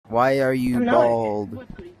Why are you bald?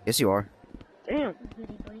 Yes, you are. Damn.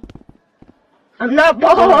 I'm not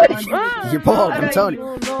bald. You're bald. I'm telling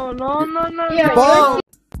you. No. You're bald.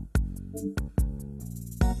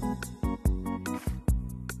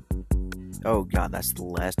 Oh god, that's the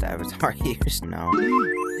last avatar used now.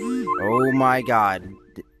 Oh my god.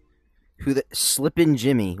 Who the Slippin'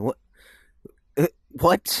 Jimmy? What?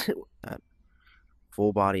 What?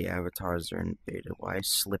 Full body avatars are in beta. Why is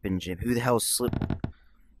Slippin' Jimmy? Who the hell is Slip?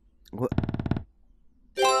 What?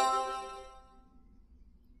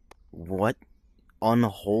 What?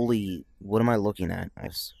 Unholy. What am I looking at?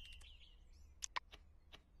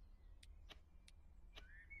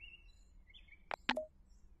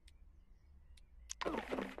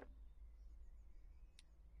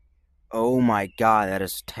 Oh my god, that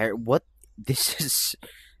is terrible. What? This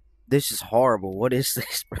is horrible. What is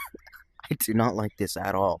this? I do not like this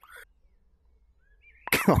at all.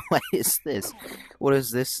 What is this? What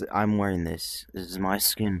is this? I'm wearing this. This is my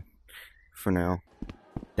skin. For now.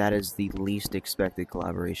 That is the least expected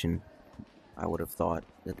collaboration I would have thought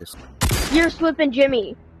that this... You're Slippin'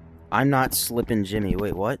 Jimmy. I'm not Slippin' Jimmy.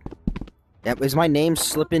 Wait, what? Is my name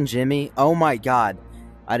Slippin' Jimmy? Oh my god.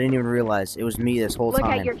 I didn't even realize it was me this whole time.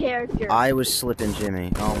 Look at your character. I was Slippin'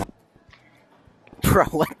 Jimmy. Oh my... Bro,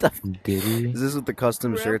 what the... Diddy? Is this what the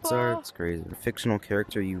custom shirts are? It's crazy. A fictional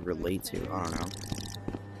character you relate to. I don't know.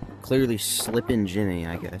 Clearly Slippin' Jimmy,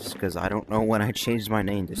 I guess. Because I don't know when I changed my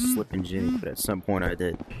name to Slippin' Jimmy. But at some point I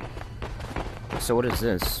did. So what is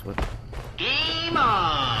this? What... Game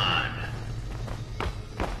on!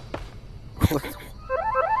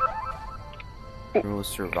 What?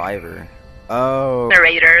 Survivor. Oh.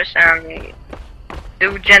 Generators and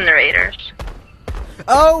do generators.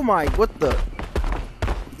 Oh my, what the?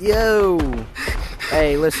 Yo.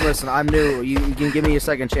 Hey, listen, I'm new. You can give me a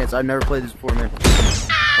second chance. I've never played this before, man.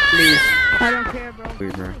 Please. I don't care, bro.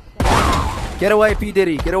 Weird, bro. Get away, P.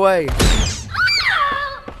 Diddy. Get away.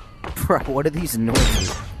 Bro, what are these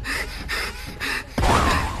noises?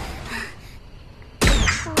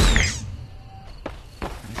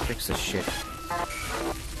 Fix this shit.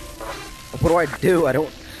 What do I do? I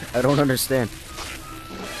don't understand.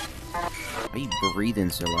 Why are you breathing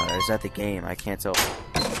so loud? Is that the game? I can't tell.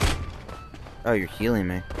 Oh, you're healing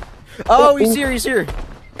me. Oh, he's here.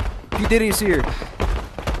 P. Diddy's here.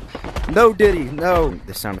 No Diddy, no.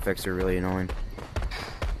 The sound effects are really annoying.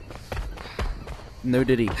 No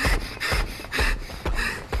Diddy.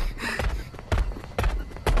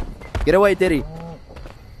 Get away, Diddy.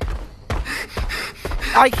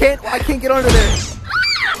 I can't get under there.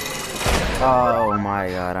 Oh my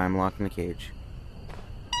god, I'm locked in the cage.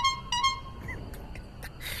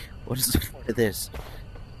 What is the point of this?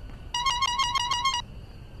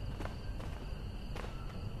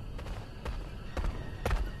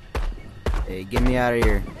 Hey, get me out of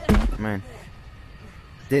here. Come on.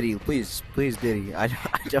 Diddy, please, Diddy. I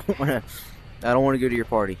don't wanna go to your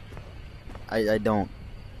party. I don't.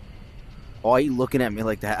 Why are you looking at me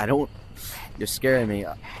like that? You're scaring me.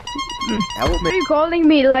 Why are you calling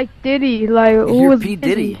me like Diddy? Like, you're P.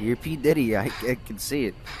 Diddy. You're P. Diddy. I can see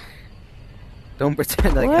it. Don't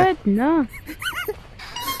pretend like what? No.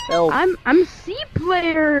 Help. I'm C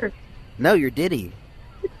player. No, you're Diddy.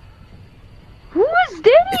 Who is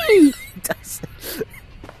Diddy?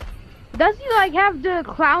 Does he like have the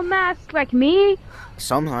clown mask like me?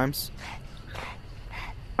 Sometimes.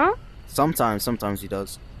 Huh? Sometimes he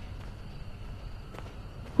does.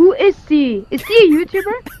 Who is he? Is he a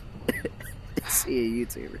YouTuber? Is he a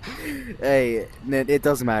YouTuber? Hey, it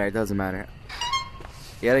doesn't matter. It doesn't matter.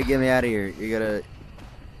 You gotta get me out of here. You gotta.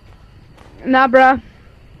 Nah, bruh.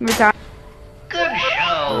 We're tired. Good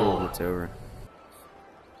show! Oh, it's over.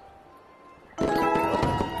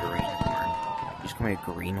 Greenhorn. You just call me a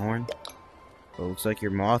greenhorn? Oh, looks like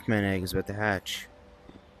your Mothman egg is about to hatch.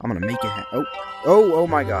 I'm gonna make it oh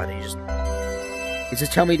my god, he just... He's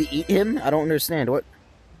just telling me to eat him? I don't understand. What?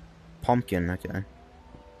 Pumpkin, okay.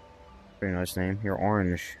 Very nice name. You're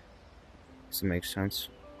orange. This makes sense.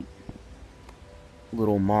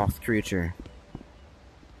 Little moth creature.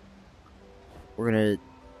 We're gonna...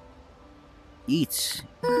 eat.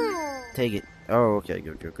 Take it. Oh, okay,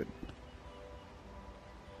 good.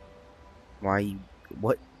 Why?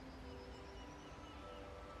 What?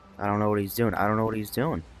 I don't know what he's doing. How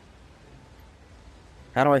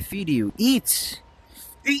do I feed you? Eat!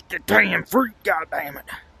 Eat the damn fruit, goddammit!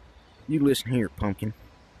 You listen here, pumpkin.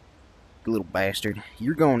 You little bastard.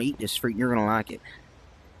 You're gonna eat this fruit and you're gonna like it.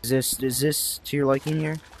 Is this to your liking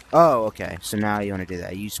here? Oh, okay. So now you wanna do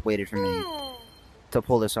that. You just waited for me to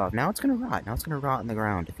pull this off. Now it's gonna rot. Now it's gonna rot in the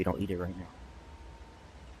ground if you don't eat it right now.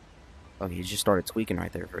 Oh, he just started tweaking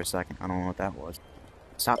right there for a second. I don't know what that was.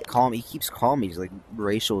 Stop calling me. He keeps calling me. He's like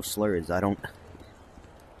racial slurs. I don't.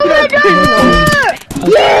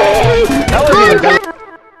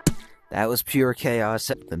 That was pure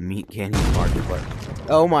chaos. The meat candy market.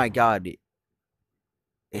 Oh my god.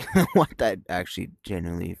 What? That actually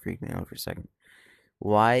genuinely freaked me out for a second.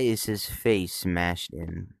 Why is his face smashed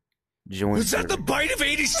in? Joint. Was that the bite of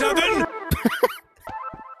 87?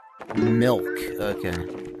 Milk. Okay.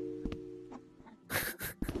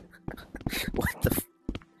 What the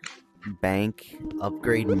bank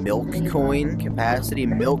upgrade milk coin capacity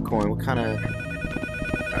milk coin? What kind of?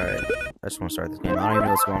 All right, I just want to start this game. I don't even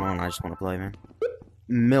know what's going on. I just want to play, man.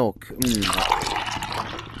 Milk.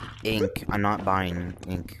 Ink. I'm not buying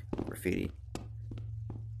ink. Graffiti.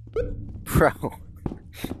 Bro,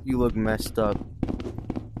 you look messed up.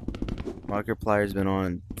 Markiplier's been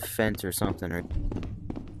on fence or something, or...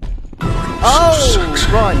 Oh!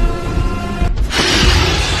 Run!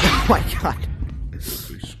 Oh my god.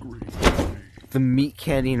 The meat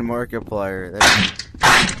candy and Markiplier.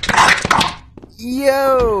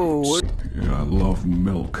 Yo! Yeah, I love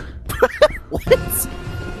milk. What?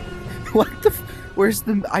 What the where's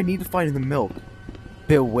the... I need to find the milk.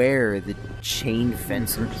 Beware the chain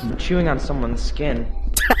fencer. Chewing on someone's skin.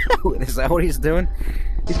 Is that what he's doing?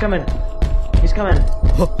 He's coming. He's coming.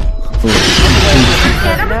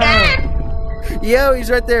 Yo, he's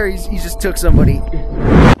right there. He just took somebody.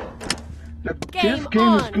 This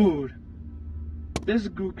game is good. This is a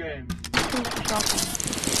good game.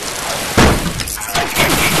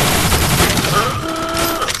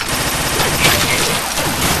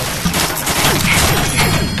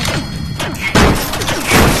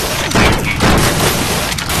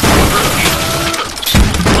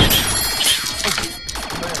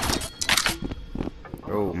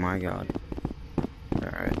 Oh my god.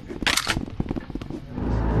 Alright.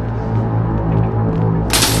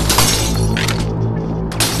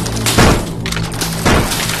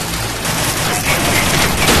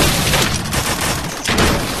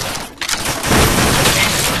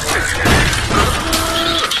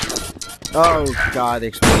 Oh god, the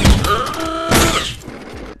explosion.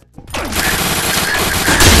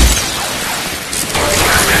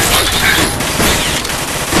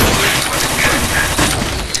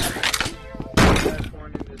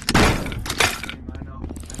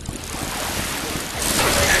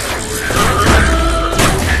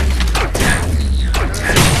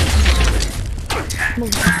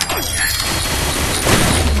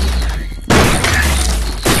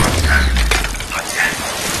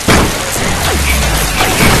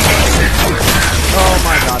 Oh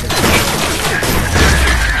my god.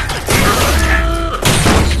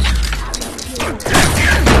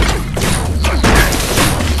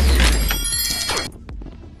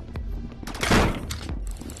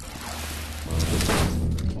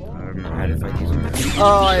 I don't know how to fight these.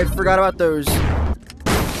 Oh, I forgot about those.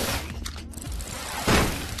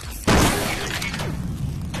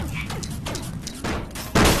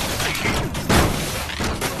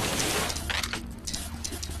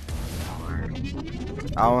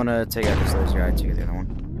 I wanna take out this laser guy too, the other one.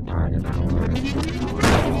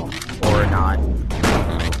 Or not.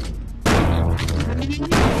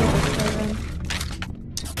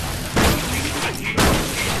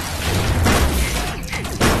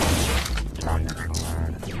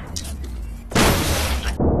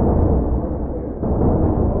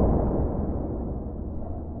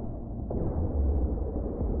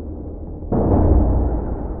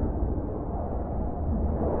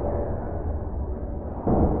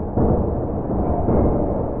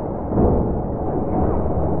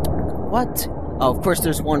 What? Oh, of course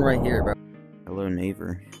there's one right here, bro. Hello,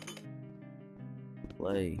 neighbor.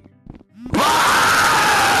 Play.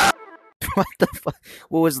 What the fuck?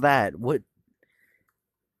 What was that? What?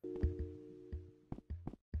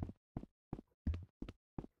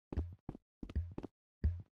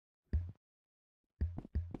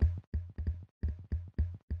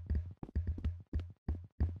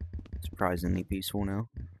 Surprisingly peaceful now.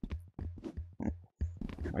 Oh,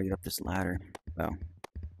 I get up this ladder. Oh.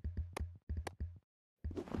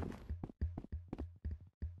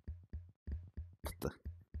 What the?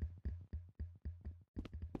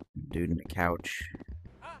 Dude in the couch.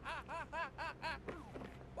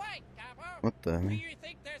 What the?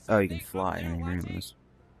 Oh, you can fly. I didn't even remember this.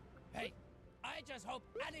 Hey, I just hope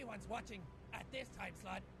anyone's watching at this time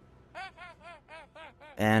slot.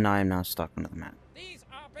 And I am now stuck under the map. These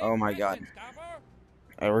are big Oh my god. questions, Gobbo.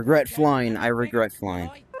 I regret flying. I regret flying.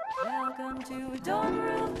 Welcome to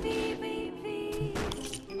Don't PvP.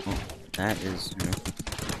 Oh, that is...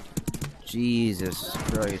 Jesus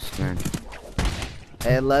Christ, man.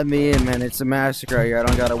 Hey, let me in, man. It's a massacre here. I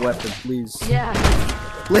don't got a weapon, please. Yeah.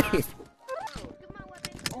 Leave.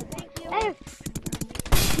 Hey,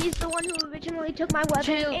 he's the one who originally took my weapon.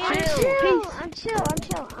 Chill, And chill. I'm chill.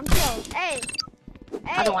 Hey,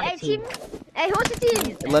 I don't want a team. Hey, who's the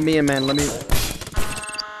team? Let me in, man. Let me.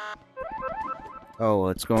 Oh,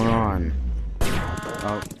 what's going on?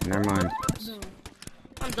 Oh, never mind.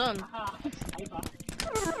 I'm done.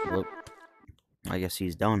 Well, I guess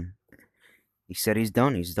he's done. He said he's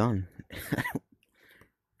done. He's done.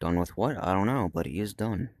 Done with what? I don't know, but he is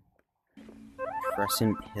done.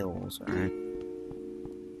 Crescent Hills, alright.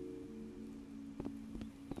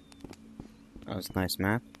 That was a nice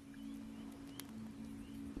map.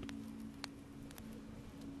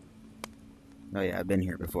 Oh yeah, I've been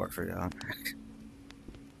here before, I forgot.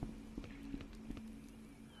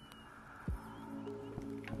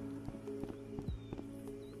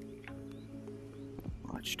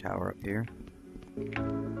 Watchtower up here.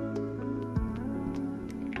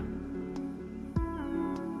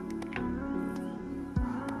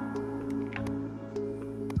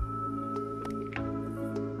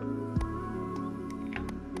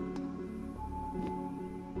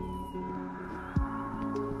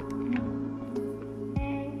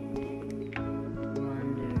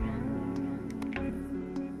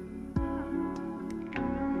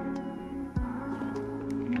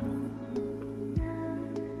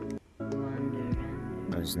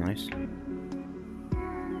 That was nice.